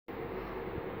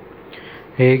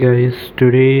Hey guys,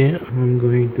 today I'm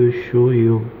going to show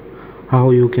you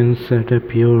how you can set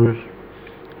up your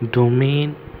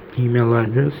domain email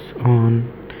address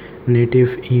on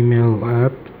native email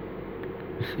app.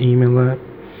 This email app,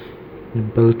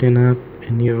 built-in app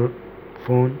in your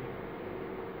phone.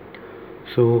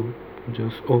 So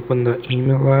just open the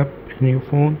email app in your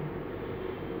phone.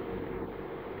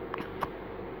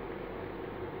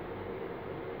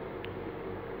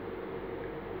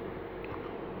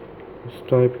 Just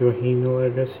type your email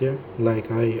address here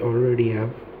like I already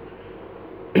have.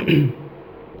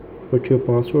 Put your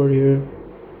password here.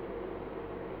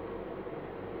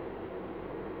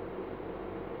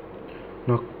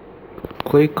 Now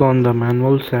click on the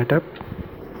manual setup.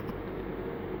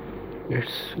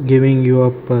 It's giving you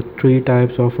up 3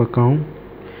 types of account.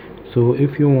 So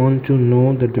if you want to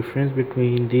know the difference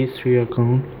between these 3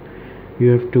 accounts, you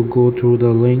have to go through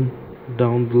the link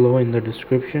down below in the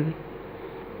description.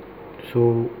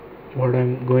 So what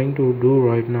I'm going to do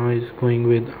right now is going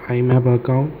with IMAP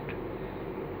account.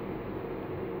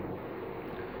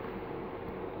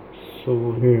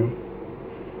 So here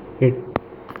it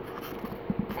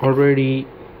already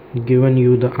given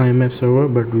you the IMAP server,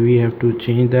 but we have to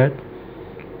change that.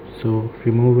 So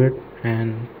remove it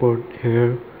and put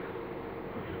here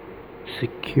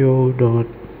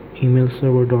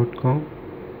secure.emailserver.com,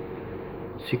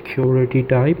 security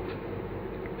type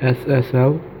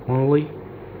SSL only.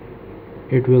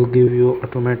 It will give you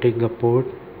automatic the port.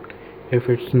 If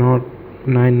it's not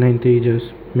 993,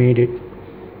 just made it.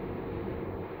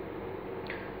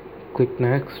 Click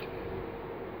next.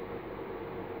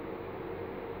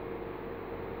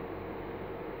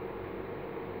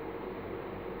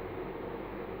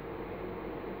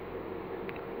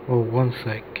 Oh, 1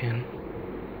 second.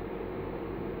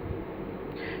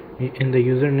 In the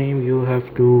username you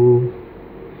have to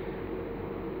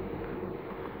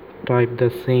type the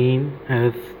same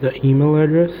as the email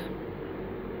address.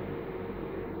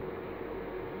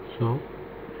 So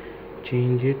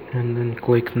change it and then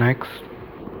click next.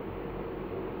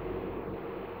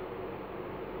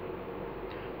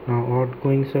 Now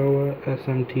outgoing server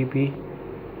SMTP,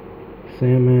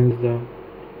 same as the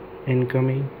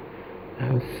incoming,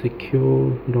 as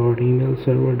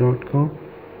secure.emailserver.com,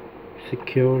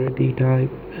 security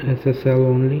type SSL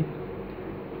only,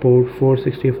 port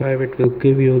 465. It will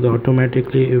give you the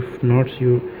automatically. If not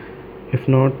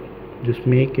just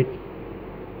make it.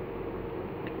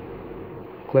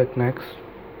 Click next.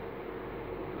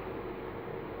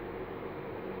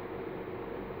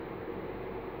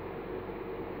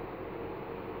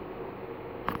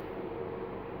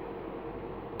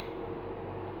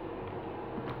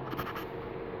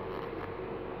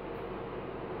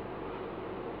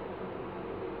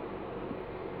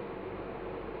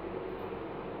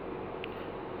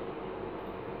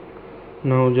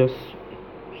 Now just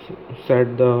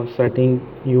set the setting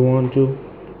you want to.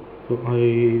 So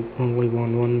I only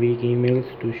want 1 week emails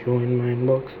to show in my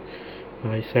inbox.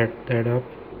 I set that up,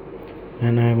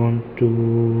 and I want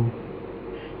to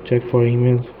check for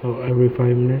emails every 5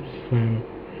 minutes. So I'm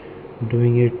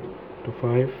doing it to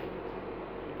 5.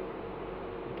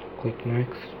 Click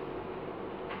next.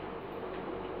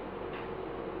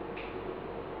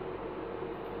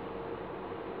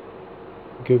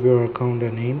 Give your account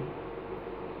a name.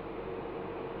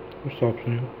 It's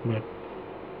optional, but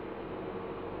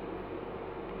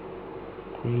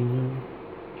premium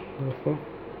offer.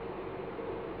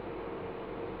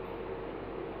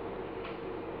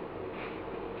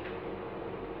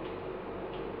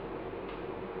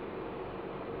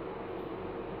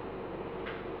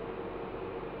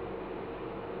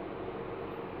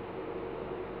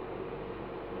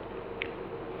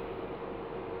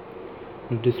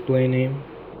 Display name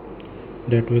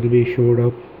that will be showed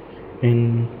up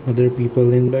in other people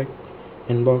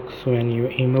inbox when you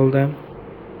email them.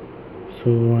 So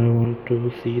I want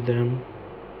to see them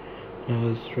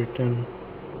as written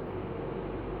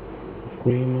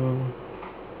agreement.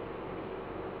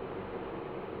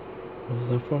 What's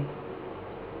that for?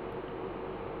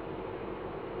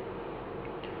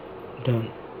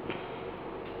 Done.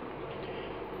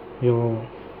 Your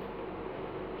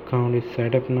account is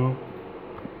set up now.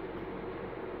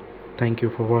 Thank you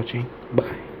for watching.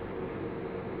 Bye.